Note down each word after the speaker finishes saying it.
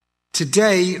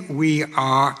Today we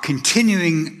are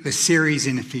continuing the series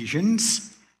in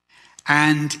Ephesians,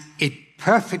 and it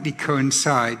perfectly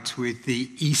coincides with the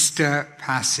Easter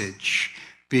passage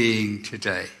being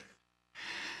today.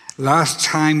 Last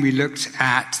time we looked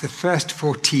at the first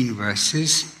 14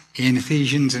 verses in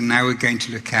Ephesians, and now we're going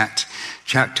to look at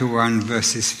chapter 1,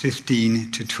 verses 15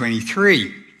 to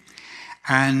 23.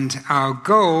 And our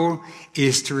goal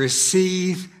is to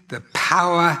receive the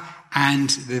power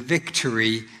and the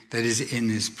victory that is in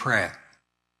this prayer.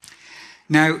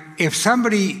 Now, if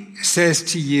somebody says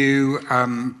to you,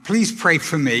 please pray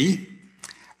for me,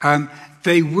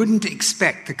 they wouldn't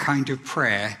expect the kind of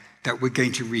prayer that we're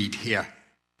going to read here.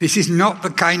 This is not the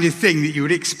kind of thing that you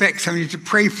would expect somebody to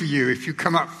pray for you if you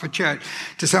come up for church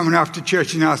to someone after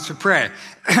church and ask for prayer.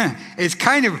 It's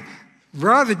kind of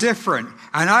rather different.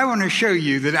 And I want to show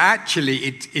you that actually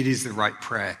it is the right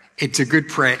prayer. It's a good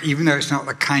prayer, even though it's not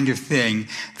the kind of thing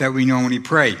that we normally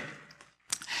pray.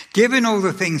 Given all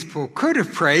the things Paul could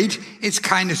have prayed, it's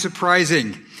kind of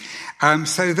surprising.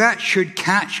 So that should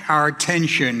catch our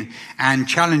attention and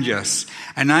challenge us.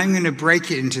 And I'm going to break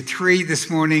it into three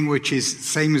this morning, which is the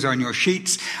same as on your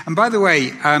sheets. And by the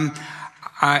way,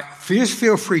 just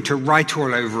feel free to write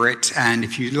all over it. And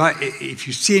if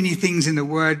you see any things in the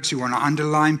words you want to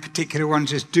underline particular ones,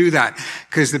 just do that.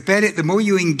 Because the more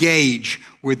you engage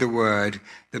with the word,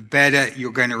 the better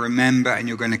you're going to remember and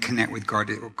you're going to connect with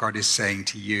God, what God is saying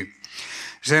to you.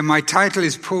 So my title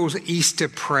is Paul's Easter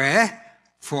Prayer.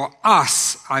 For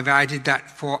us, I've added that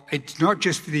it's not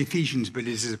just for the Ephesians, but it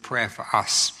is a prayer for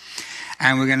us.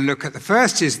 And we're going to look at the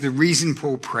first is the reason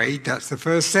Paul prayed. That's the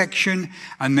first section.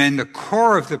 And then the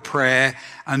core of the prayer.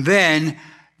 And then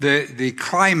the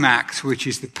climax, which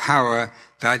is the power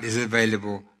that is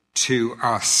available to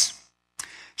us.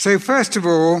 So first of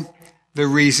all, the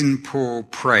reason Paul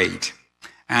prayed.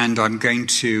 And I'm going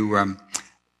to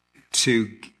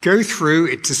go through.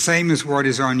 It's the same as what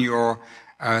is on your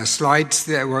slides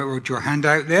there, or your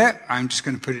handout there. I'm just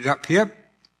going to put it up here.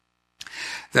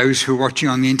 Those who are watching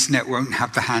on the internet won't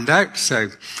have the handout, so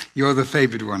you're the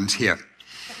favored ones here.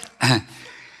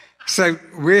 So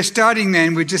we're starting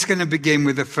then, we're just going to begin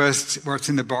with the first, what's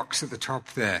in the box at the top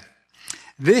there.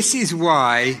 This is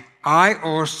why I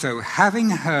also, having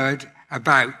heard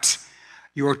about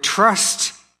your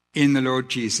trust in the Lord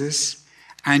Jesus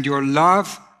and your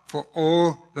love for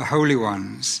all the holy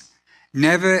ones,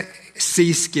 never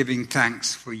cease giving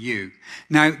thanks for you.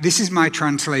 Now, this is my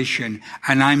translation,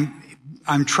 and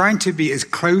I'm trying to be as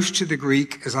close to the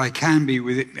Greek as I can be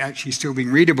with it actually still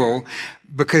being readable,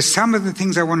 because some of the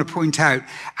things I want to point out,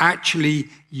 actually,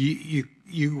 you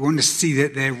want to see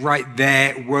that they're right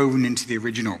there woven into the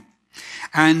original.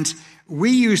 And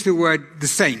we use the word the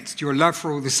saints, your love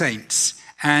for all the saints.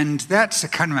 And that's a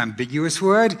kind of ambiguous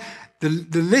word. The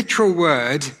literal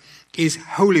word is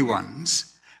holy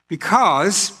ones,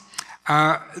 because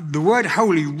the word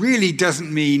holy really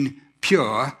doesn't mean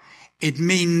pure. It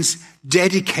means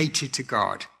dedicated to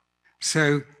God.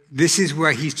 So this is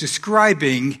where he's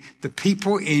describing the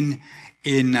people in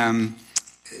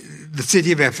the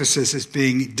city of Ephesus as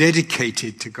being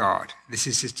dedicated to God. This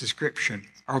is his description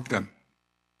of them.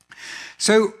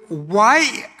 So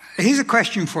here's a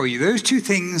question for you. Those two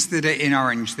things that are in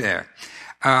orange there.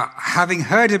 Having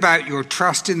heard about your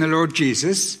trust in the Lord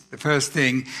Jesus, the first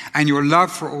thing, and your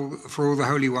love for all the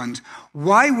holy ones,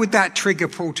 why would that trigger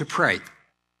Paul to pray?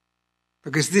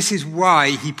 Because this is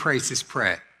why he prays this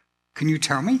prayer. Can you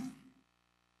tell me?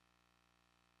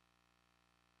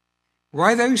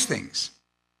 Why those things?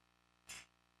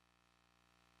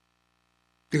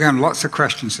 We're going to have lots of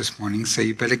questions this morning, so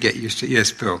you better get used to it.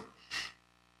 Yes, Bill.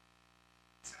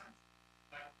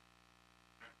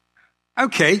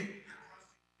 Okay.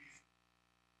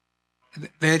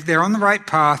 They're on the right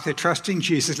path. They're trusting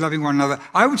Jesus, loving one another.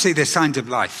 I would say they're signs of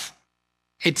life.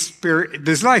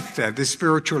 There's life there. There's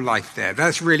spiritual life there.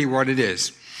 That's really what it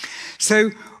is. So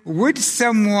would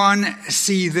someone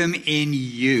see them in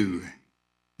you?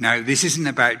 Now, this isn't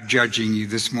about judging you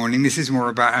this morning. This is more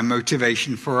about a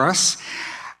motivation for us.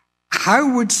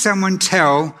 How would someone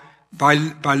tell by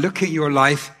looking at your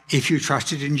life if you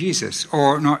trusted in Jesus?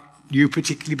 Or not you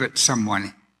particularly, but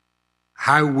someone.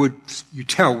 How would you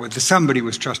tell whether somebody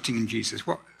was trusting in Jesus?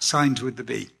 What signs would there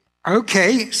be?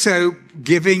 Okay, so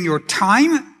giving your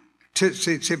time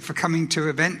for coming to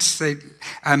events,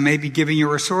 maybe giving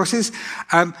your resources.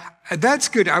 That's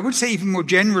good. I would say even more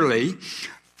generally,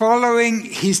 following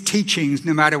his teachings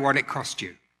no matter what it cost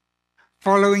you.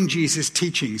 Following Jesus'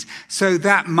 teachings. So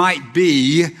that might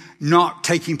be not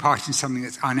taking part in something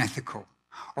that's unethical.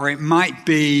 or it might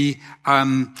be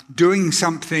doing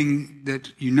something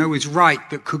that you know is right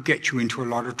that could get you into a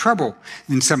lot of trouble.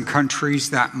 In some countries,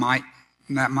 that might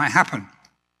happen.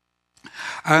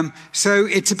 So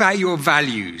it's about your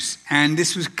values. And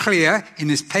this was clear in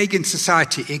this pagan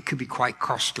society. It could be quite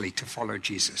costly to follow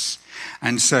Jesus.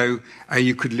 And so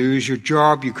you could lose your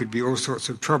job. You could be all sorts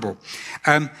of trouble.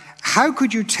 How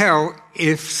could you tell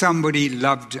if somebody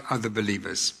loved other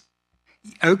believers?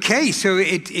 Okay, so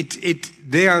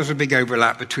there's a big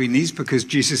overlap between these because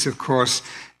Jesus, of course,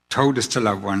 told us to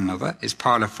love one another is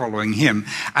part of following him.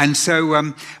 And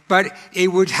so, but it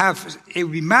would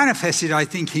be manifested, I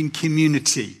think, in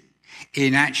community,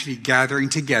 in actually gathering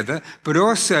together, but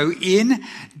also in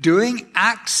doing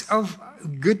acts of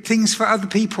good things for other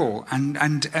people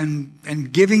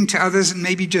and giving to others, and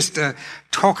maybe just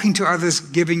talking to others,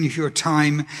 giving your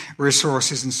time,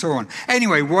 resources, and so on.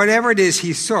 Anyway, whatever it is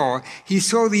he saw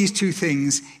these two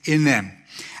things in them.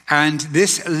 And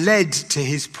this led to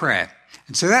his prayer.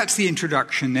 And so that's the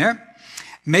introduction there,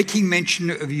 making mention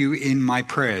of you in my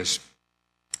prayers.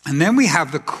 And then we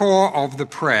have the core of the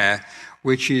prayer,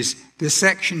 which is this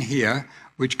section here,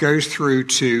 which goes through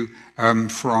to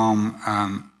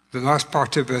from the last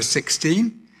part of verse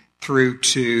 16 through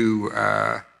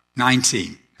to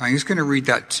 19. I'm just going to read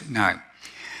that now.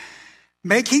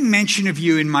 Making mention of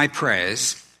you in my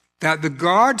prayers, that the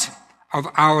God of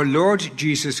our Lord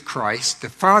Jesus Christ, the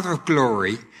Father of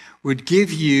glory, would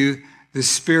give you the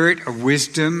spirit of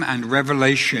wisdom and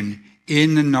revelation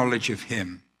in the knowledge of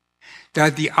him,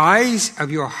 that the eyes of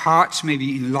your hearts may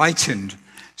be enlightened,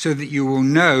 so that you will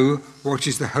know what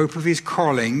is the hope of his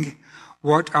calling,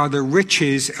 what are the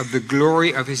riches of the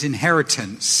glory of his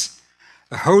inheritance,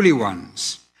 the holy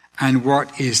ones, and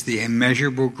what is the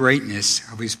immeasurable greatness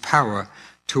of his power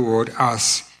toward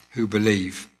us who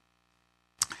believe.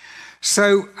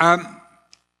 So,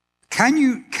 can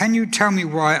you tell me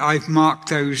why I've marked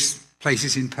those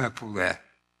places in purple there?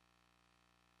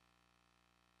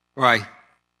 Why?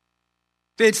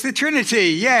 It's the Trinity,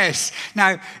 yes.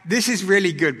 Now, this is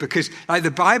really good because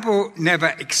the Bible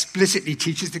never explicitly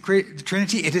teaches the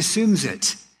Trinity, it assumes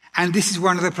it. And this is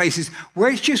one of the places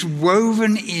where it's just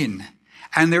woven in.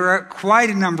 And there are quite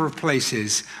a number of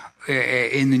places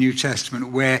in the New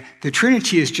Testament where the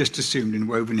Trinity is just assumed and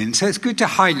woven in. So it's good to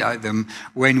highlight them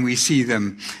when we see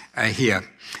them here.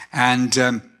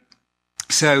 And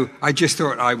so I just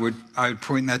thought I would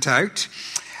point that out.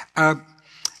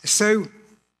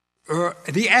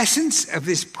 The essence of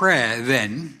this prayer,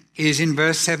 then, is in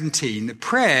verse 17. The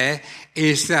prayer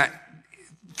is that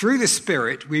through the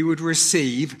Spirit we would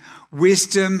receive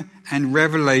wisdom and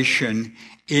revelation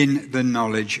in the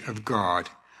knowledge of God.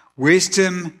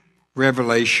 Wisdom,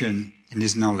 revelation in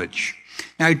his knowledge.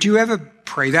 Now, do you ever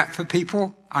pray that for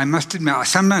people? I must admit,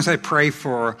 sometimes I pray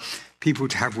for people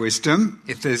to have wisdom,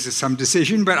 if there's some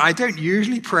decision, but I don't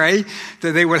usually pray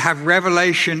that they will have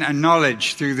revelation and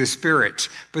knowledge through the Spirit.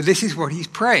 But this is what he's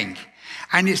praying.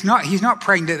 And he's not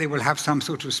praying that they will have some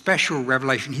sort of special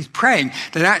revelation. He's praying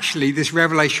that actually this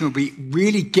revelation will be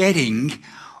really getting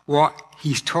what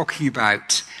he's talking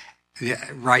about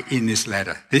right in this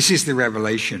letter. This is the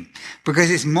revelation.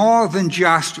 Because it's more than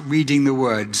just reading the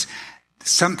words.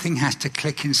 Something has to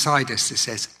click inside us that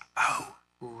says, oh,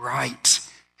 right.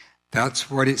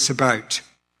 That's what it's about.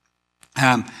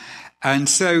 And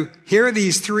so here are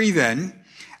these three then.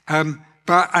 And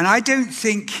I don't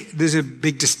think there's a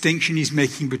big distinction he's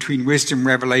making between wisdom,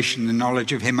 revelation, and the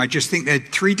knowledge of him. I just think there are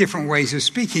three different ways of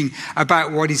speaking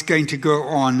about what he's going to go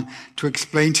on to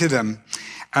explain to them.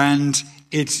 And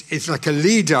it's like a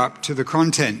lead up to the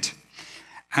content.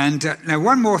 And now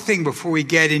one more thing before we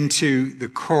get into the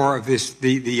core of this,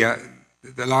 the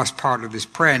last part of this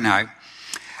prayer now.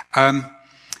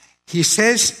 He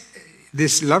says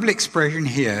this lovely expression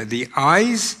here, the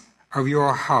eyes of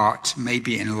your heart may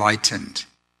be enlightened.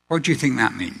 What do you think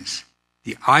that means?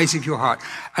 The eyes of your heart.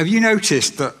 Have you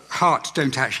noticed that hearts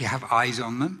don't actually have eyes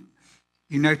on them?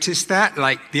 You notice that?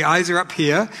 Like the eyes are up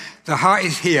here, the heart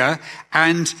is here,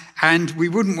 and we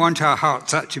wouldn't want our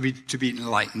hearts to be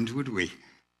enlightened, would we?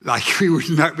 Like we would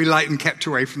not be light and kept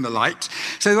away from the light.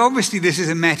 So obviously this is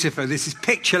a metaphor. This is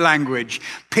picture language.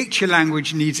 Picture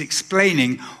language needs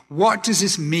explaining. What does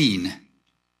this mean?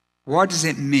 What does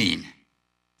it mean?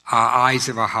 Our eyes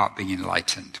of our heart being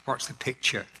enlightened. What's the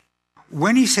picture?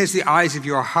 When he says the eyes of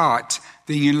your heart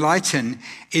being enlightened,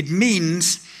 it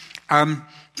means an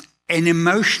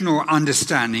emotional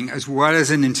understanding as well as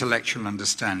an intellectual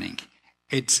understanding.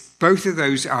 It's both of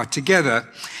those are together.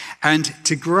 And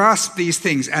to grasp these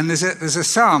things, and there's a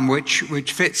psalm which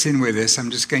fits in with this. I'm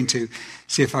just going to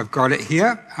see if I've got it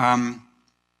here.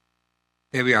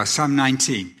 There we are, Psalm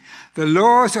 19. The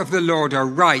laws of the Lord are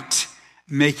right,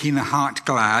 making the heart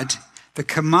glad. The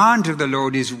command of the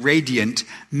Lord is radiant,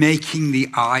 making the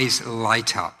eyes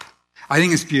light up. I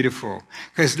think it's beautiful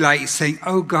because like saying,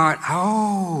 oh God,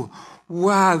 oh,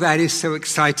 wow, that is so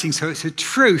exciting. So it's a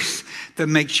truth that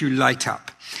makes you light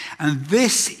up. And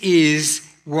this is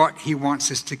what he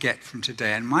wants us to get from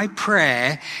today. And my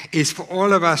prayer is for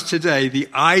all of us today, the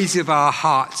eyes of our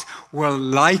hearts will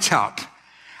light up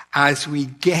as we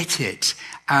get it,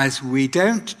 as we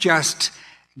don't just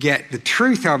get the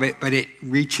truth of it, but it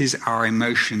reaches our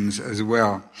emotions as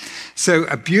well. So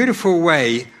a beautiful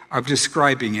way of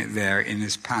describing it there in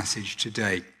this passage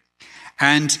today.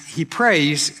 And he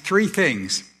prays three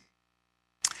things.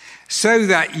 So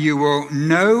that you will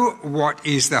know what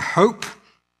is the hope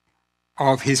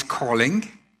of his calling,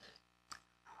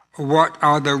 what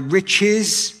are the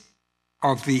riches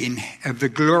of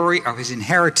the glory of his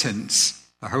inheritance,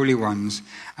 the holy ones,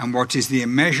 and what is the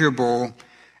immeasurable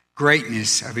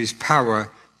greatness of his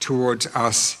power towards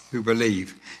us who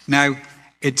believe. Now,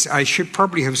 I should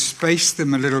probably have spaced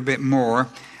them a little bit more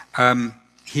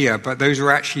here, but those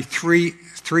are actually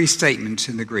three statements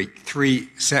in the Greek, three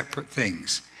separate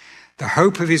things. The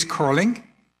hope of his calling,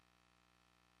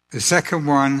 the second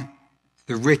one,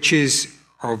 the riches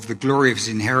of the glory of his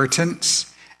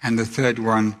inheritance, and the third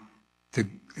one, the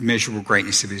immeasurable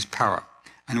greatness of his power.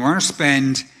 And I want to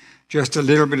spend just a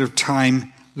little bit of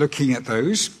time looking at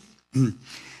those.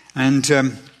 And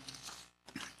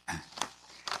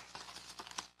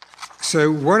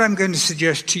so what I'm going to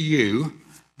suggest to you,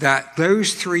 that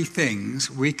those three things,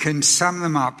 we can sum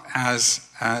them up as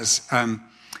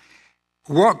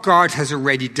what God has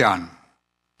already done.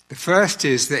 The first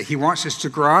is that he wants us to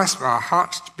grasp our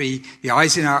hearts to be, the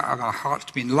eyes of our hearts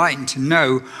to be enlightened, to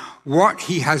know what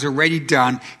he has already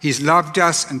done. He's loved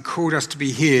us and called us to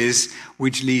be his,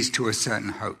 which leads to a certain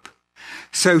hope.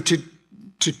 So to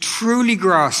truly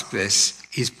grasp this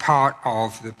is part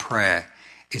of the prayer.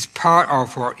 It's part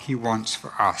of what he wants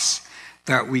for us,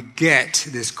 that we get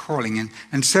this calling.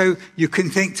 And so you can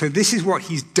think, so this is what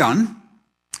he's done.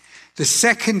 The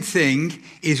second thing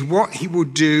is what he will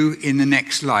do in the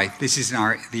next life. This is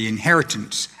the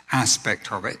inheritance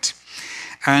aspect of it.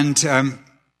 And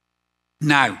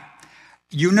now,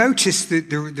 you notice that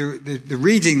the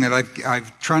reading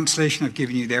that translation I've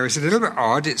given you there is a little bit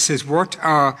odd. It says, what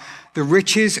are the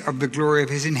riches of the glory of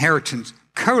his inheritance,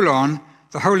 the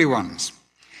holy ones.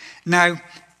 Now,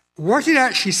 what it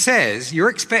actually says, you're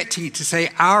expecting it to say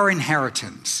our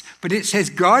inheritance, but it says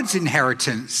God's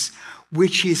inheritance,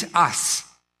 which is us.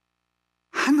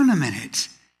 Hang on a minute.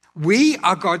 We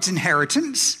are God's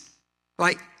inheritance?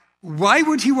 Like, why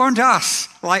would he want us?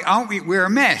 Like, aren't we? We're a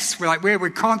mess. We're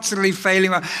constantly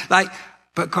failing.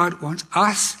 But God wants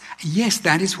us. Yes,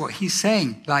 that is what he's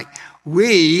saying. Like,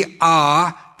 we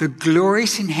are the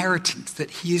glorious inheritance that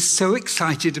he is so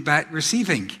excited about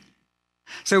receiving.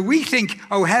 So we think,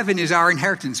 oh, heaven is our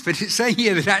inheritance. But it's saying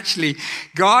here that actually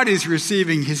God is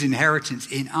receiving his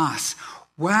inheritance in us.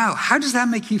 Wow, how does that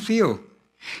make you feel?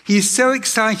 He's so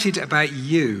excited about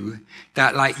you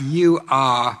that like you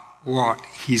are what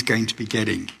he's going to be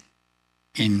getting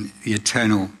in the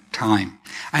eternal time.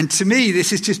 And to me,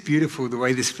 this is just beautiful, the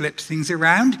way this flips things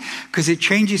around, because it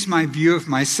changes my view of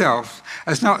myself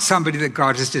as not somebody that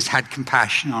God has just had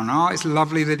compassion on. Oh, it's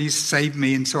lovely that he's saved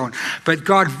me and so on. But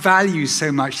God values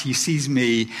so much, he sees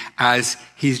me as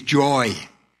his joy,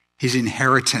 his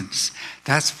inheritance.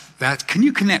 Can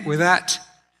you connect with that?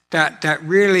 That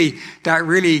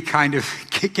really kind of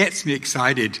gets me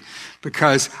excited,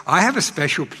 because I have a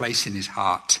special place in his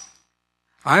heart.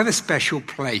 I have a special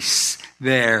place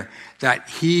there that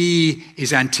he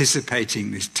is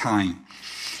anticipating this time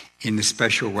in a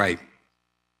special way.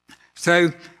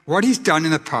 So what he's done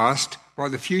in the past,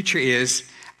 what the future is,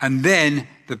 and then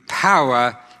the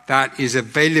power that is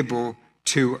available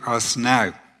to us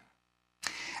now.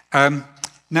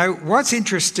 Now, what's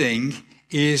interesting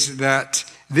is that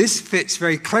this fits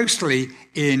very closely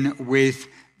in with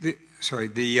the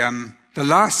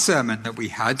last sermon that we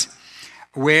had,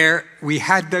 where we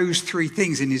had those three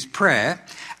things in his prayer,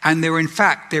 and they were in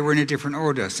a different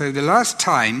order. So the last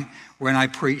time when I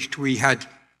preached, we had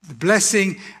the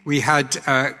blessing, we had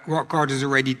what God has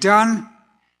already done,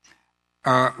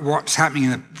 what's happening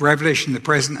in the Revelation, the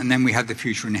present, and then we had the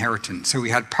future inheritance. So we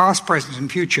had past, present,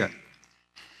 and future.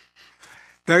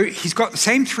 Though he's got the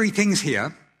same three things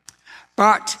here,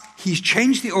 but he's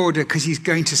changed the order because he's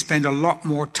going to spend a lot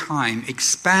more time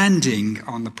expanding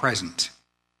on the present.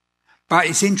 But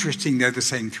it's interesting, they're the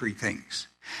same three things.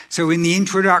 So in the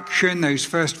introduction, those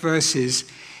first verses,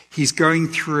 he's going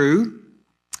through,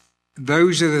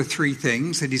 those are the three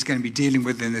things that he's going to be dealing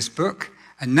with in this book.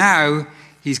 And now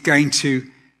he's going to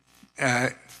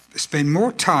spend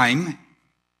more time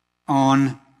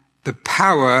on the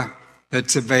power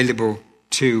that's available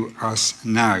to us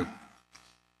now.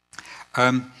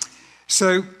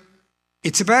 So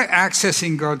it's about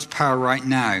accessing God's power right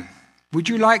now. Would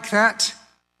you like that?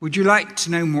 Would you like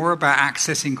to know more about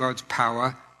accessing God's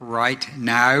power right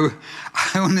now?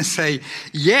 I want to say,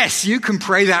 yes, you can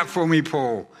pray that for me,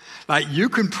 Paul. Like, you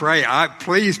can pray.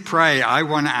 Please pray. I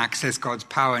want to access God's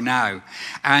power now.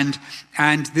 And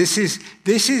this is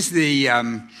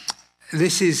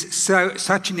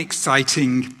such an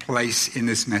exciting place in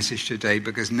this message today,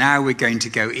 because now we're going to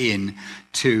go in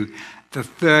to the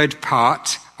third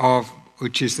part of,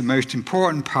 which is the most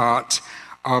important part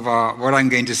of what I'm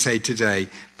going to say today,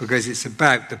 because it's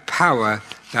about the power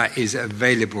that is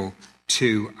available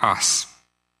to us.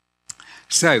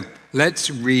 So let's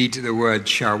read the word,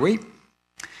 shall we?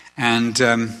 And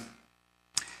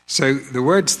so the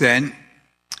words then,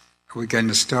 we're going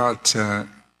to start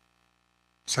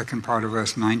second part of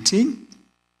verse 19.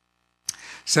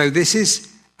 So this is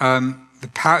the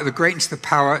power, the greatness of the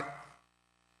power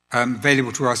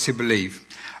available to us who believe.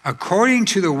 According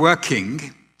to the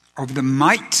working of the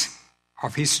might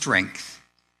of his strength,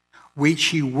 which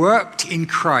he worked in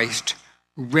Christ,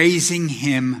 raising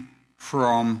him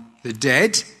from the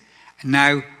dead.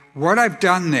 Now, what I've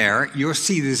done there, you'll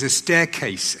see there's a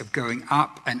staircase of going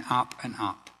up and up and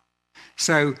up.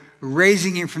 So,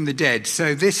 raising him from the dead.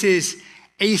 So this is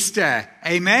Easter.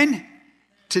 Amen?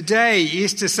 Today,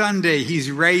 Easter Sunday, he's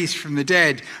raised from the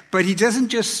dead. But he doesn't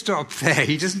just stop there.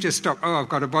 He doesn't just stop, I've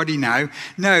got a body now.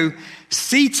 No,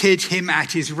 seated him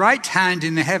at his right hand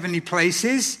in the heavenly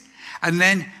places. And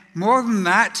then, more than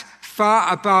that,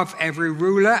 far above every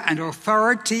ruler and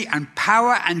authority and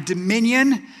power and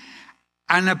dominion.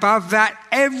 And above that,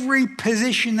 every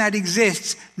position that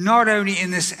exists, not only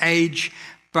in this age,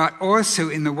 but also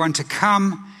in the one to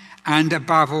come. And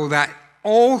above all that,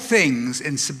 all things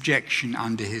in subjection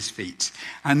under his feet.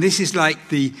 And this is like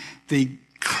the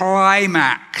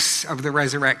climax of the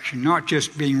resurrection, not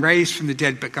just being raised from the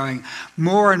dead, but going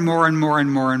more and more and more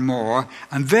and more and more.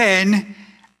 And then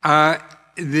the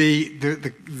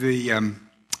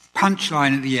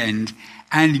punchline at the end,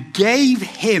 and gave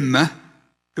him,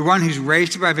 the one who's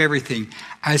raised above everything,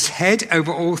 as head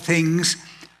over all things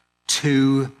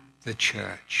to the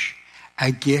church,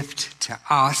 a gift to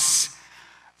us,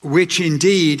 which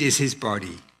indeed is his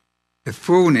body, the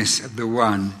fullness of the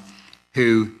one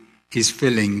who is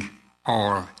filling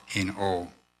all in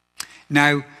all.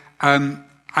 Now,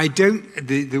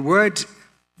 the word,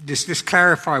 just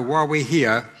clarify while we're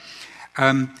here,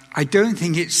 I don't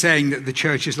think it's saying that the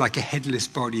church is like a headless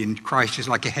body and Christ is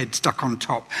like a head stuck on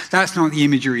top. That's not the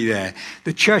imagery there.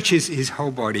 The church is his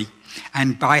whole body.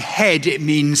 And by head, it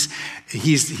means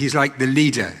he's like the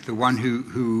leader, the one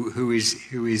who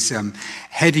is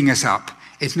heading us up.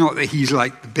 It's not that he's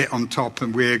like the bit on top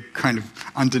and we're kind of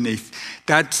underneath.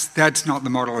 That's not the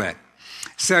model there.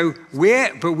 So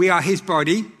we are his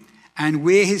body and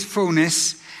we're his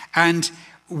fullness, and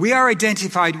we are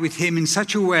identified with him in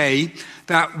such a way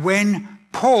that when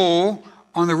Paul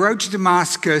on the road to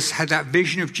Damascus had that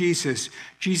vision of Jesus,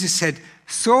 Jesus said,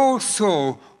 "Saul,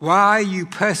 Saul, why are you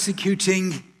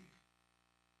persecuting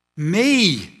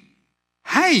me?"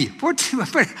 Hey, what?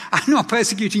 I'm not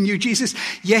persecuting you, Jesus.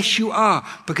 Yes, you are,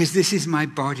 because this is my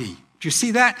body. Do you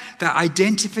see that? That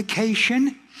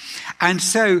identification? And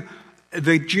so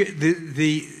the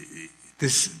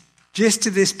gist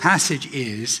of this passage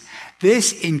is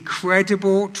this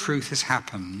incredible truth has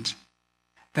happened,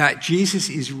 that Jesus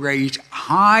is raised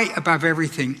high above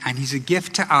everything and he's a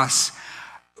gift to us.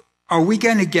 Are we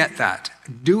going to get that?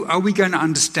 Are we going to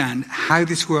understand how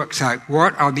this works out?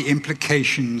 What are the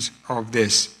implications of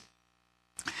this?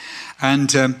 And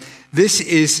this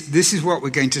is what we're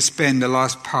going to spend the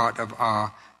last part of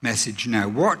our message now.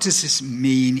 What does this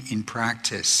mean in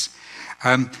practice?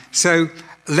 So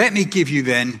let me give you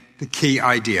then the key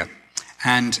idea.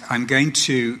 And I'm going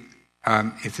to,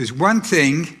 if there's one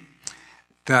thing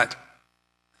that,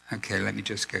 okay, let me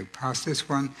just go past this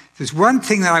one. If there's one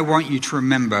thing that I want you to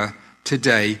remember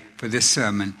today for this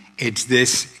sermon, it's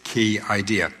this key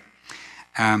idea.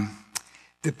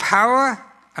 The power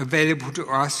available to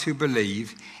us who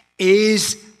believe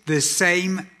is the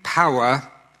same power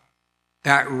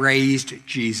that raised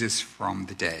Jesus from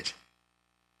the dead.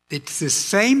 It's the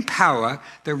same power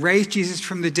that raised Jesus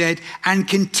from the dead and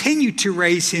continued to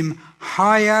raise him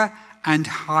higher and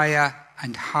higher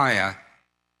and higher.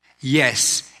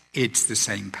 Yes, it's the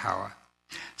same power.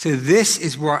 So this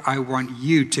is what I want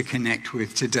you to connect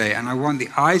with today, and I want the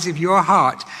eyes of your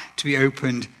heart to be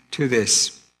opened to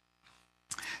this.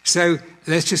 So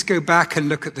let's just go back and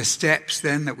look at the steps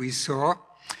then that we saw.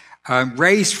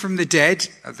 Raised from the dead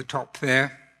at the top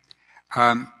there.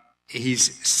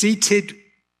 He's seated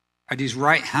at his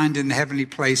right hand in the heavenly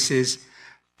places,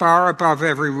 far above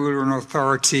every ruler and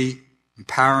authority, and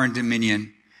power and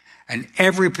dominion, and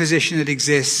every position that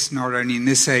exists, not only in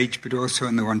this age, but also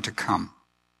in the one to come,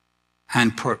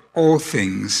 and put all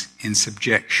things in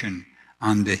subjection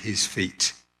under his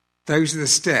feet. Those are the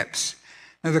steps.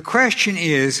 Now the question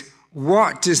is,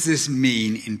 what does this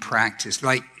mean in practice?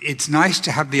 Like, it's nice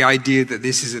to have the idea that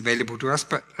this is available to us,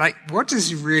 but what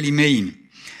does it really mean?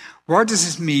 What does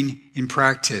this mean in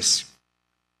practice?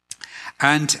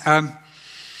 And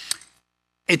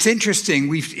it's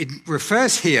interesting. It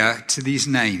refers here to these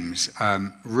names,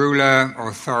 ruler,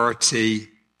 authority,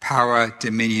 power,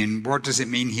 dominion. What does it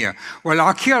mean here? Well,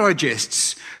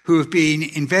 archaeologists who have been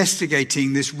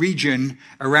investigating this region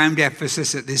around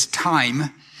Ephesus at this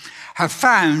time have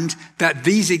found that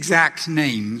these exact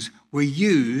names were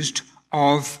used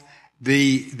of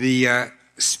the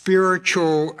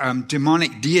spiritual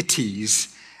demonic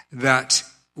deities that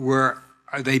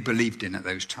they believed in at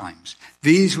those times.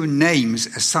 These were names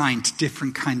assigned to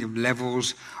different kind of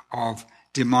levels of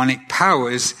demonic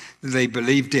powers that they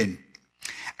believed in.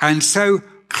 And so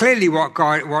clearly what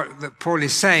Paul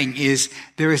is saying is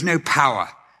there is no power,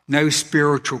 no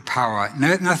spiritual power,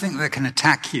 nothing that can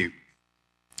attack you.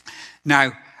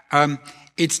 Now,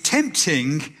 it's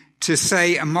tempting to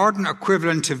say a modern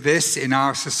equivalent of this in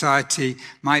our society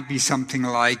might be something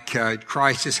like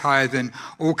Christ is higher than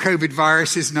all COVID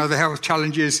viruses and other health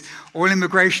challenges, all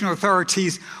immigration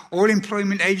authorities, all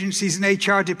employment agencies and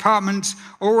HR departments,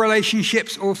 all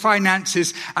relationships, all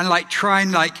finances, and try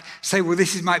and say, well,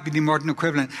 might be the modern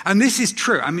equivalent. And this is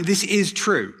true. I mean, this is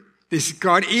true.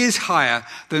 God is higher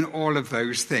than all of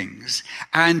those things.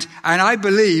 And I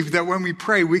believe that when we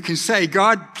pray, we can say,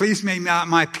 God, please make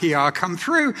my PR come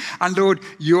through. And Lord,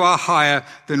 you are higher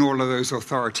than all of those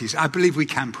authorities. I believe we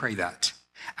can pray that.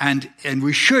 And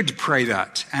we should pray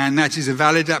that. And that is a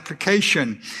valid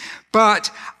application.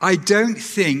 But I don't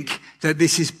think that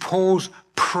this is Paul's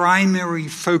primary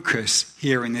focus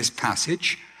here in this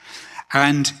passage.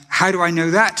 And how do I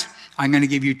know that? I'm going to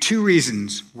give you two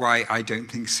reasons why I don't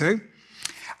think so.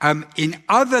 In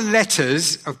other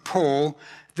letters of Paul,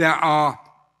 there are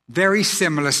very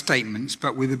similar statements,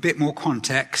 but with a bit more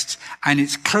context, and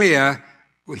it's clear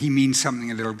he means something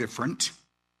a little different.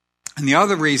 And the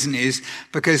other reason is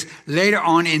because later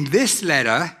on in this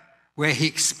letter, where he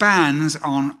expands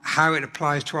on how it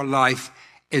applies to our life,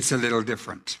 it's a little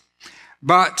different.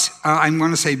 But I'm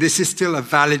going to say this is still a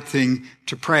valid thing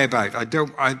to pray about.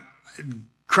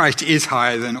 Christ is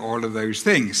higher than all of those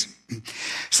things.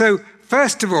 So,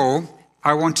 first of all,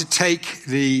 I want to take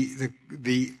the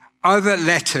other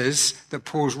letters that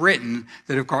Paul's written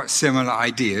that have got similar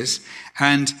ideas.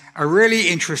 And a really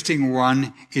interesting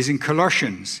one is in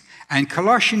Colossians. And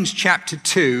Colossians chapter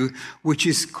 2, which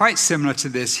is quite similar to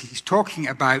this, he's talking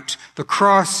about the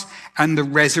cross and the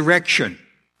resurrection.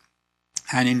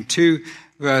 And in 2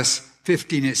 verse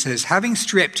 15 it says, having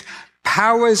stripped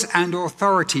powers and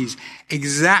authorities,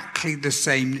 exactly the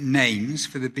same names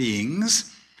for the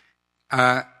beings,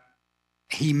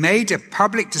 he made a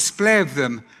public display of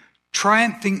them,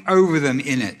 triumphing over them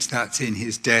in it. That's in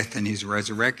his death and his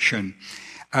resurrection.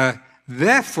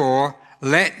 Therefore,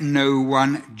 let no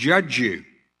one judge you.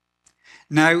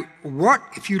 Now,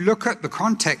 if you look at the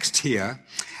context here,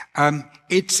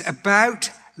 it's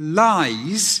about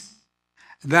lies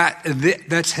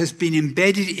that has been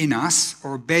embedded in us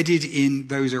or embedded in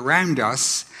those around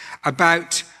us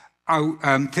about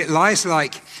lies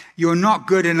like you're not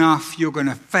good enough, you're going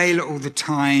to fail all the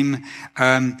time,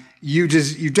 you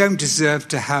don't deserve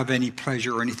to have any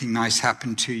pleasure or anything nice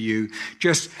happen to you.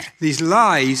 Just these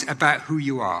lies about who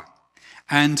you are.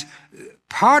 And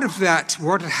part of that,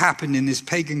 what had happened in this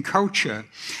pagan culture,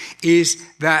 is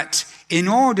that in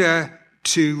order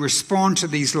to respond to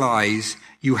these lies,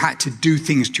 you had to do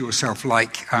things to yourself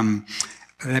like,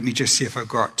 let me just see if I've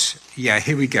got,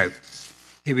 here we go.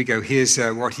 Here's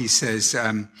what he says.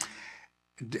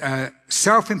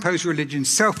 Self-imposed religion,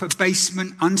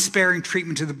 self-abasement, unsparing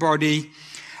treatment of the body.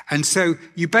 And so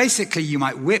you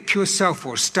might whip yourself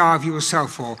or starve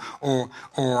yourself or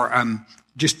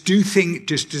just do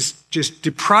things, just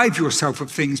deprive yourself of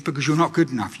things because you're not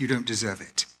good enough. You don't deserve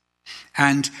it.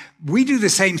 And we do the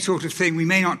same sort of thing. We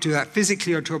may not do that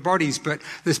physically or to our bodies, but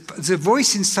there's a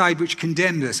voice inside which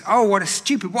condemns us. Oh, why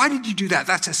did you do that?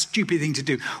 That's a stupid thing to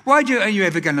do. Are you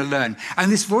ever going to learn?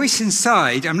 And this voice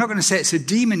inside, I'm not going to say it's a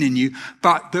demon in you,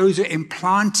 but those are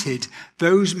implanted.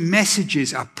 Those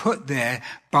messages are put there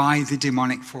by the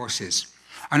demonic forces.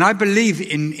 And I believe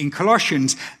in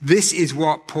Colossians, this is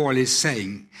what Paul is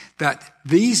saying, that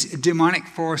these demonic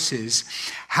forces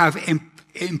have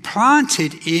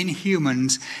implanted in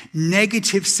humans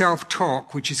negative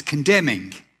self-talk, which is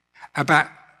condemning about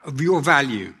your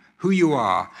value, who you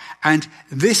are. And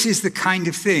this is the kind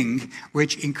of thing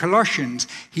which in Colossians,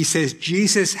 he says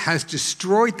Jesus has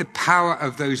destroyed the power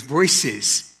of those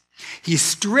voices. He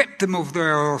stripped them of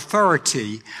their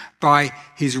authority by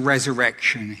his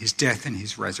resurrection, his death and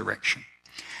his resurrection.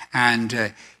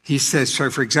 And he says,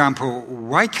 so for example,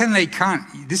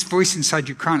 this voice inside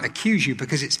you can't accuse you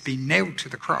because it's been nailed to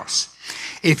the cross.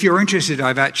 If you're interested,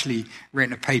 I've actually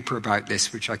written a paper about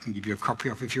this, which I can give you a copy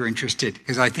of if you're interested,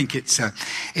 because I think it's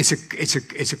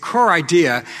a core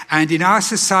idea. And in our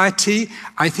society,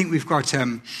 I think we've got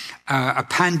a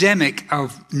pandemic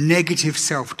of negative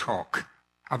self-talk,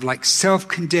 of like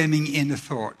self-condemning inner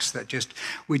thoughts that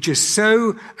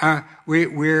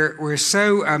we're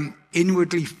so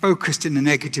inwardly focused in a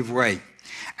negative way.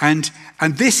 And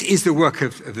this is the work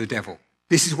of the devil.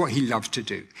 This is what he loves to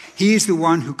do. He is the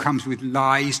one who comes with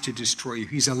lies to destroy you.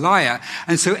 He's a liar.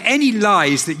 And so any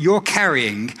lies that you're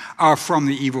carrying are from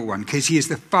the evil one, because he is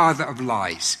the father of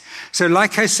lies. So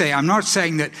like I say, I'm not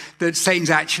saying that Satan's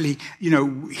actually,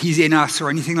 he's in us or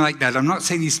anything like that. I'm not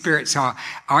saying these spirits are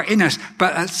in us,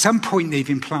 but at some point they've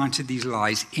implanted these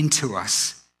lies into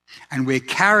us. And we're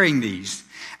carrying these.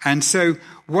 And so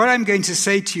what I'm going to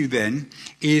say to you then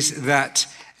is that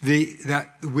the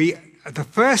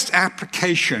first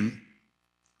application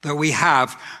that we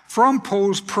have from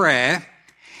Paul's prayer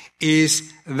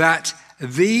is that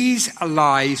these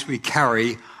lies we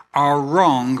carry are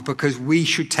wrong because we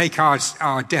should take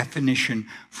our definition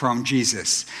from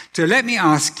Jesus. So let me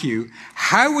ask you,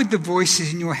 how would the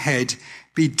voices in your head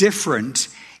be different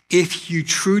if you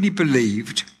truly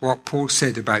believed what Paul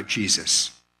said about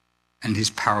Jesus and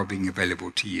his power being available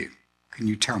to you? Can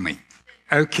you tell me?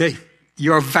 Okay.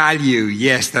 Your value,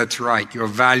 yes, that's right. Your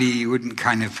value, you wouldn't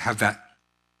kind of have that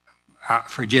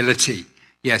fragility.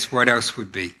 Yes, what else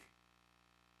would be?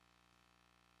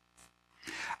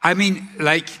 I mean,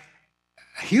 like,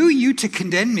 who are you to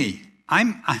condemn me?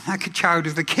 I'm like a child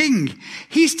of the King.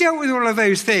 He's dealt with all of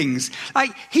those things.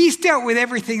 Like, he's dealt with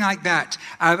everything like that.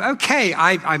 Okay,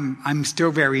 I'm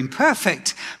still very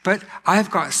imperfect, but I've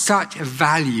got such a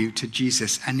value to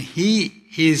Jesus, and he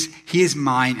is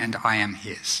mine and I am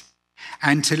his.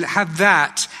 And to have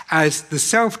that as the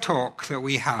self-talk that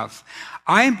we have,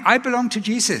 I belong to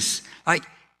Jesus. Like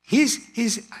he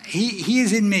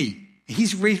is in me.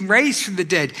 He's raised from the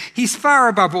dead. He's far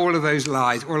above all of those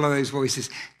lies, all of those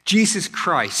voices. Jesus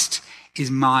Christ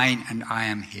is mine and I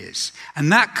am his.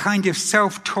 And that kind of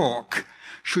self-talk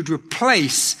should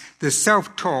replace the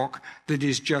self-talk that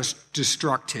is just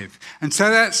destructive. And so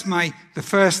that's the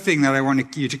first thing that I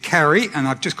want you to carry. And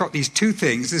I've just got these two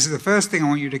things. This is the first thing I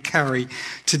want you to carry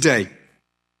today.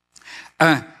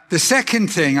 The second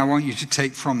thing I want you to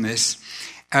take from this,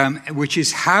 which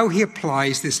is how he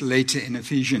applies this later in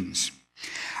Ephesians.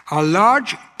 A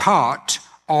large part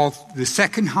of the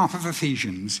second half of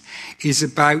Ephesians is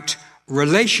about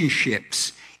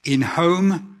relationships in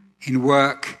home, in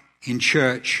work, in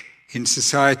church, in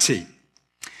society.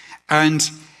 And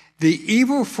the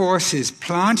evil forces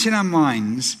plant in our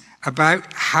minds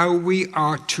about how we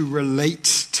are to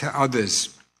relate to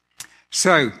others.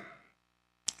 So,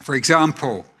 for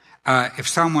example, if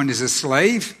someone is a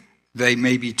slave, they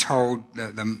may be told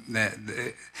that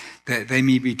they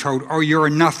may be told, "Oh, you're a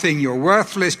nothing, you're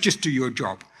worthless, just do your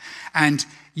job." And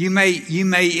you may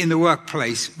in the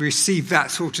workplace receive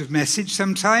that sort of message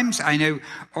sometimes. I know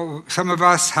some of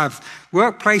us have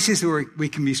workplaces where we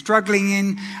can be struggling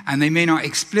in, and they may not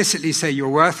explicitly say you're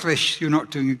worthless, you're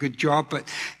not doing a good job, but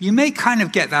you may kind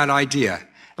of get that idea.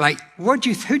 Like,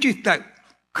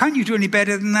 can't you do any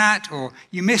better than that? Or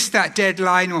you missed that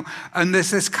deadline, and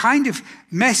there's this kind of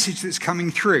message that's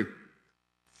coming through.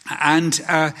 And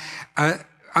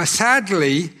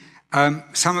sadly,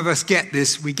 some of us get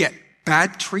this. We get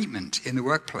bad treatment in the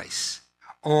workplace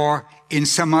or in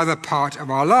some other part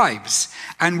of our lives.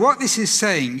 And what this is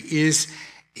saying is,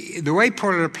 the way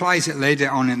Paul applies it later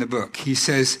on in the book, he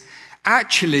says,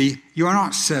 actually, you're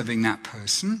not serving that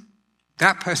person.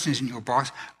 That person isn't your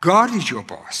boss. God is your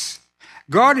boss.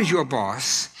 God is your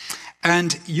boss.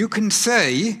 And you can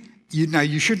say,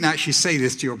 you shouldn't actually say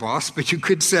this to your boss, but you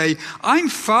could say, I'm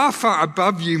far, far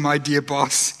above you, my dear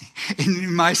boss,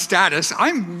 in my status.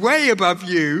 I'm way above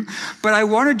you, but I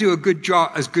want to do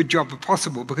as good job as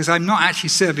possible because I'm not actually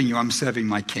serving you, I'm serving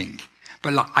my king.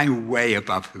 But I'm way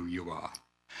above who you are.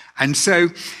 And so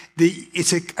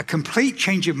it's a complete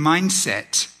change of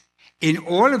mindset in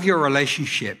all of your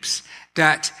relationships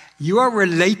that you are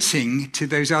relating to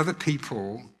those other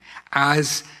people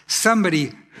as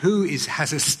somebody who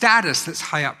has a status that's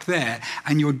high up there,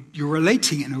 and you're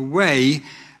relating in a way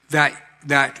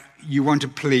that you want to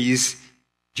please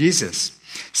Jesus.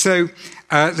 So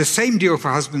the same deal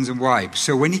for husbands and wives.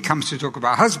 So when he comes to talk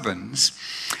about husbands,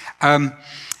 the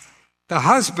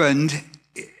husband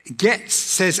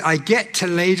says, I get to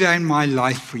lay down my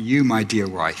life for you, my dear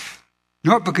wife.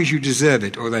 Not because you deserve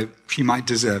it, although she might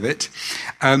deserve it,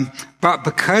 but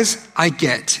because I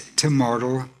get to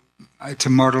model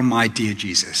my dear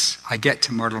Jesus. I get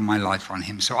to model my life on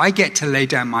him. So I get to lay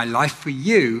down my life for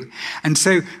you. And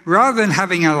so rather than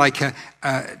having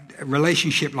a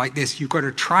relationship like this, you've got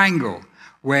a triangle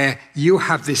where you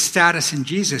have this status in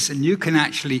Jesus and you can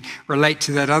actually relate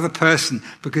to that other person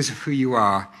because of who you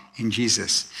are in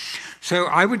Jesus. So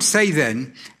I would say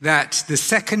then that the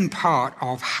second part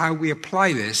of how we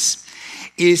apply this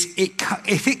is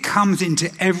if it comes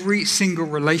into every single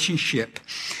relationship,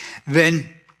 then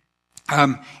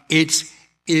it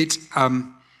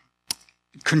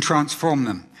can transform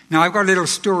them. Now, I've got a little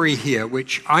story here,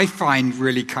 which I find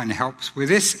really kind of helps with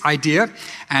this idea,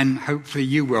 and hopefully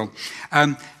you will.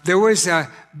 There was,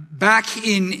 back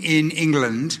in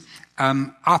England,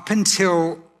 up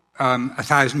until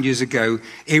 1,000 years ago,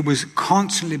 it was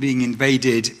constantly being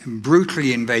invaded,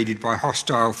 brutally invaded by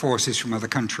hostile forces from other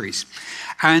countries.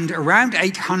 And around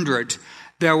 800,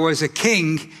 there was a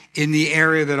king in the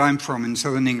area that I'm from in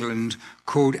southern England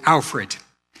called Alfred.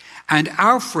 And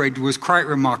Alfred was quite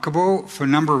remarkable for a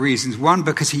number of reasons. One,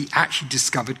 because he actually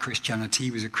discovered Christianity.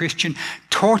 He was a Christian,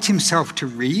 taught himself to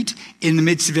read in the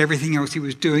midst of everything else he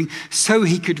was doing, so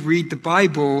he could read the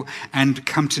Bible and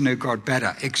come to know God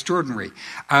better. Extraordinary.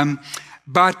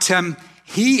 But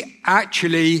he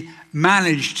actually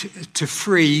managed to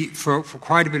free for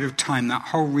quite a bit of time that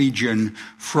whole region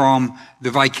from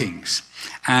the Vikings.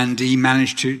 And he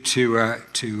managed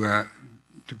to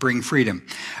bring freedom.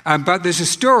 But there's a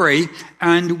story,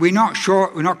 and we're not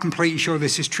completely sure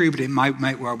this is true, but it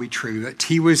might well be true, that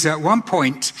he was at one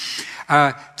point,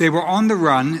 they were on the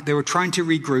run, they were trying to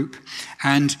regroup,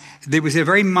 and there was a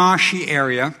very marshy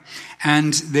area,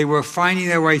 and they were finding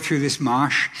their way through this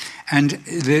marsh, and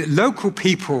the local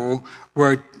people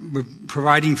were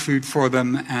providing food for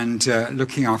them and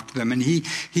looking after them. And he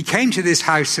came to this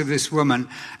house of this woman,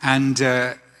 and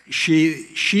she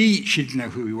didn't know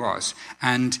who he was.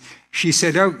 And she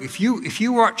said, oh, if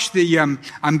you watch the,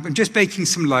 I'm just baking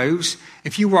some loaves.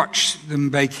 If you watch them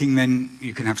baking, then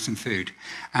you can have some food.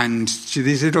 And so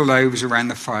these little loaves around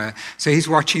the fire. So he's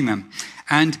watching them.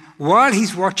 And while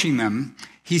he's watching them,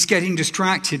 he's getting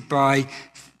distracted by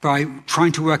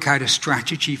trying to work out a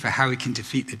strategy for how he can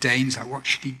defeat the Danes. Like, what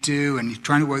should he do? And he's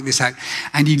trying to work this out.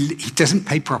 And he doesn't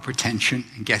pay proper attention.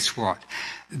 And guess what?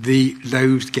 The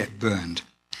loaves get burned.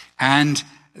 And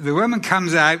the woman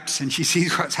comes out and she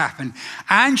sees what's happened.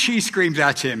 And she screams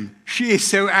at him. She is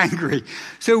so angry.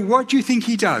 So what do you think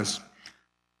he does?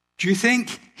 Do you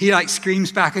think he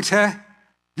screams back at her?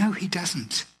 No, he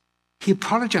doesn't. He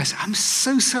apologized. I'm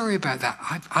so sorry about that.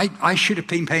 I should have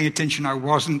been paying attention. I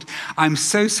wasn't. I'm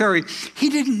so sorry. He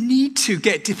didn't need to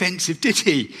get defensive, did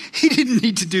he? He didn't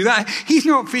need to do that. He's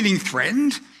not feeling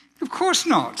threatened. Of course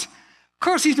not. Of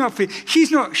course he's not feeling.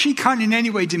 She can't in any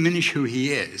way diminish who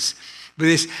he is.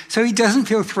 So he doesn't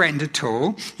feel threatened at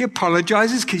all. He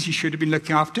apologizes because he should have been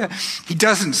looking after her. He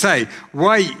doesn't say,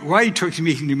 why are you talking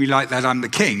to me like that? I'm the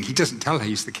king. He doesn't tell her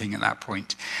he's the king at that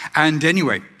point. And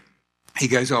anyway, he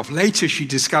goes off. Later, she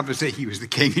discovers that he was the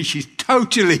king, and she's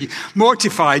totally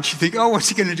mortified. She thinks, oh, what's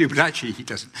he going to do? But actually, he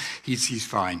doesn't. He's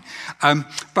fine.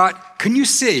 But can you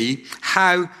see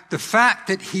how the fact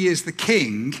that he is the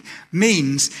king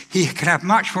means he can have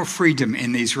much more freedom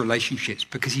in these relationships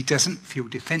because he doesn't feel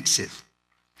defensive.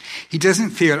 He doesn't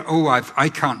feel, oh, I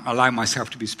can't allow myself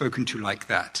to be spoken to like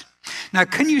that. Now,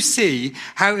 can you see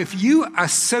how if you are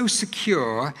so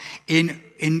secure in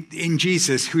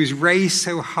Jesus, who is raised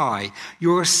so high,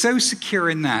 you're so secure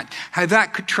in that, how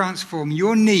that could transform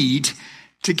your need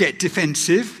to get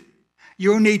defensive,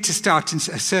 your need to start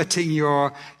asserting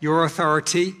your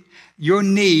authority, your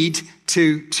need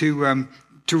to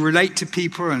relate to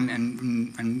people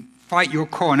and fight your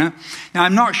corner. Now,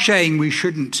 I'm not saying we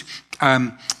shouldn't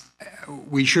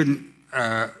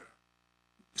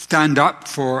stand up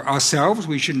for ourselves.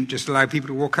 We shouldn't just allow people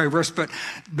to walk over us, but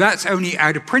that's only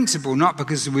out of principle, not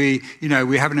because we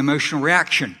have an emotional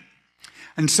reaction.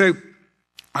 And so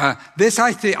this,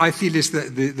 I feel, is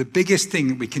the biggest thing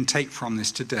that we can take from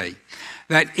this today.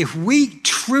 That if we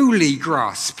truly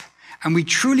grasp and we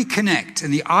truly connect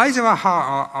and the eyes of our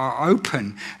heart are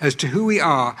open as to who we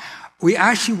are, we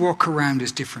actually walk around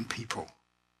as different people.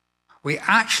 We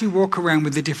actually walk around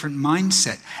with a different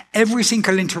mindset. Every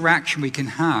single interaction we can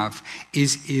have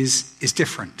is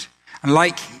different. And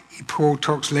like Paul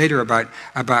talks later about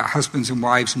husbands and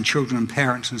wives and children and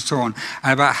parents and so on,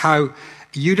 and about how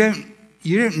you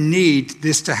don't need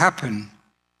this to happen.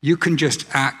 You can just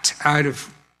act out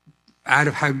of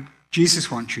how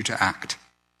Jesus wants you to act.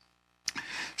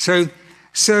 So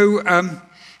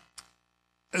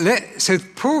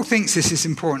Paul thinks this is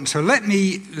important. So let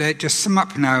me just sum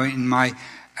up now in my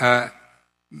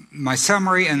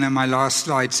summary and then my last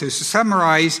slide. So to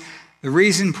summarize, the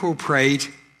reason Paul prayed,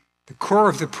 the core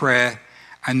of the prayer,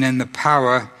 and then the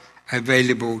power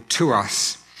available to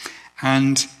us.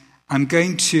 And I'm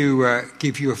going to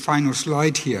give you a final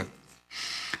slide here.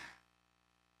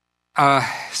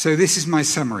 So this is my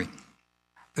summary.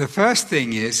 The first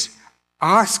thing is,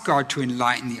 ask God to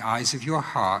enlighten the eyes of your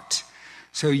heart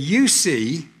so you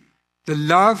see the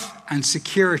love and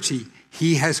security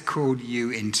he has called you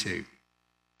into.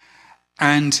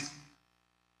 And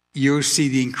you'll see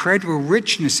the incredible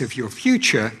richness of your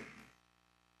future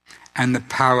and the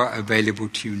power available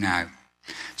to you now.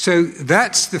 So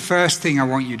that's the first thing I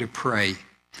want you to pray.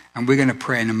 And we're going to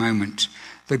pray in a moment.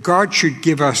 That God should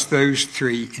give us those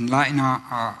three, enlighten our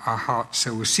hearts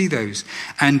so we'll see those.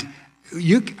 And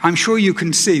I'm sure you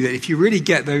can see that if you really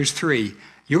get those three,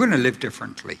 you're going to live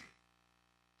differently.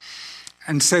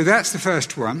 And so that's the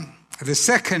first one. The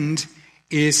second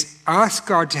is ask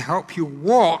God to help you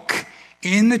walk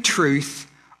in the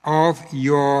truth of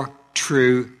your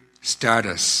true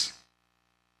status.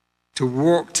 To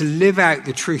live out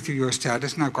the truth of your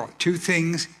status. And I've got two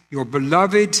things. Your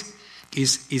beloved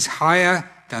is higher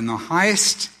than the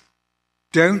highest.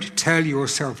 Don't tell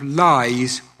yourself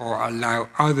lies or allow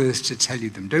others to tell you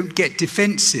them. Don't get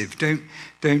defensive. Don't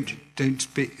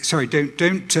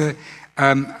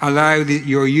allow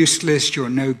you're useless, you're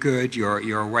no good,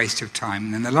 you're a waste of time.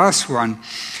 And then the last one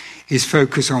is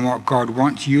focus on what God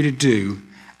wants you to do,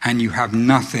 and you have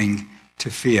nothing to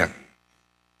fear.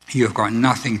 You have got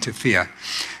nothing to fear.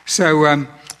 So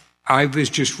I was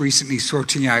just recently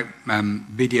sorting out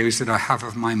videos that I have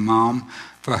of my mom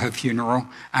for her funeral,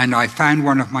 and I found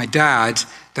one of my dad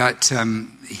that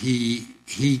he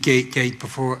gave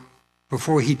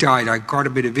before he died. I got a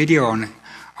bit of video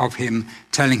of him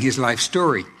telling his life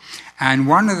story. And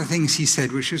one of the things he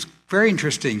said, which was very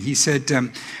interesting, he said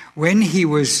when he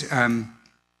was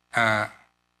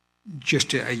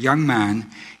just a young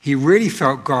man, he really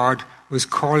felt God was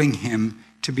calling him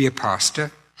to be a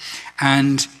pastor.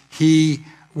 And he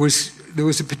was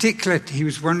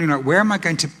wondering, like, where am I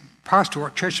going to pastor?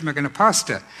 What church am I going to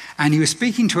pastor? And he was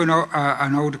speaking to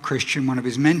an older Christian, one of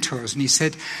his mentors, and he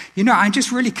said, I'm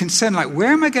just really concerned, like,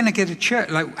 where am I going to get a church?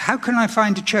 Like, how can I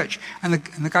find a church? And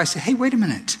the guy said, hey, wait a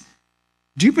minute.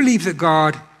 Do you believe that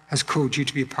God has called you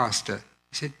to be a pastor?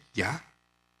 He said, yeah.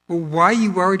 Well, why are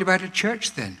you worried about a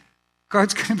church then?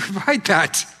 God's going to provide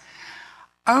that.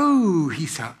 Oh, he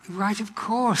thought, right, of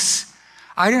course.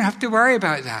 I don't have to worry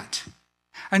about that.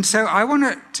 And so I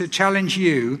want to challenge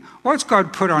you, what's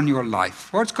God put on your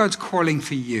life? What's God's calling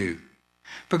for you?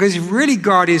 Because really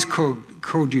God is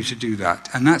called you to do that.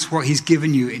 And that's what he's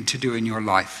given you to do in your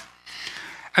life.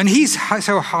 And he's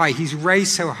so high, he's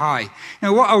raised so high.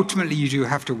 Now what ultimately you do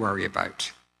have to worry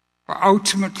about? What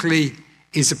ultimately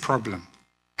is a problem.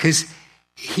 Because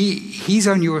he's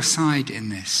on your side in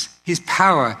this. His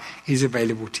power is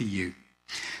available to you.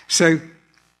 So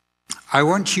I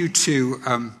want you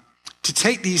to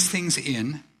take these things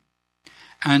in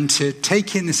and to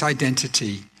take in this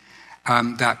identity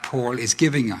that Paul is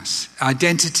giving us.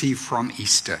 Identity from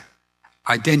Easter.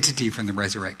 Identity from the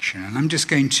resurrection. And I'm just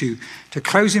going to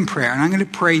close in prayer, and I'm going to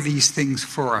pray these things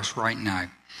for us right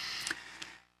now.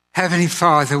 Heavenly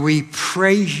Father, we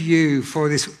praise you for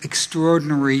this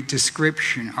extraordinary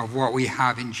description of what we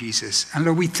have in Jesus. And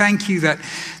Lord, we thank you that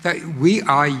we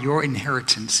are your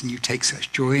inheritance and you take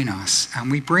such joy in us.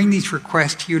 And we bring these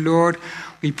requests to you, Lord.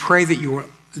 We pray that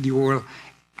you will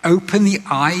open the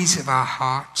eyes of our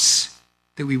hearts,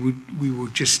 that we will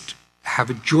just have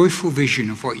a joyful vision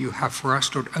of what you have for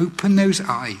us. Lord, open those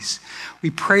eyes.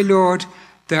 We pray, Lord,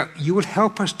 that you will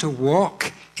help us to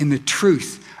walk in the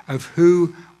truth of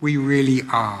who we really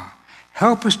are.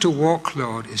 Help us to walk,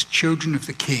 Lord, as children of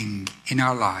the King in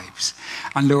our lives.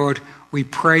 And Lord, we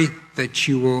pray that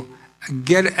you will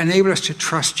enable us to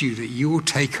trust you, that you will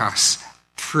take us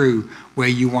through where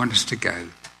you want us to go,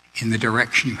 in the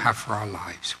direction you have for our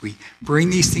lives. We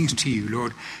bring these things to you,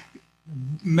 Lord.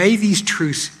 May these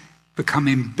truths become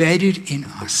embedded in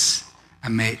us,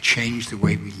 and may it change the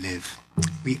way we live.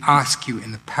 We ask you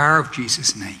in the power of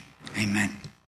Jesus' name. Amen.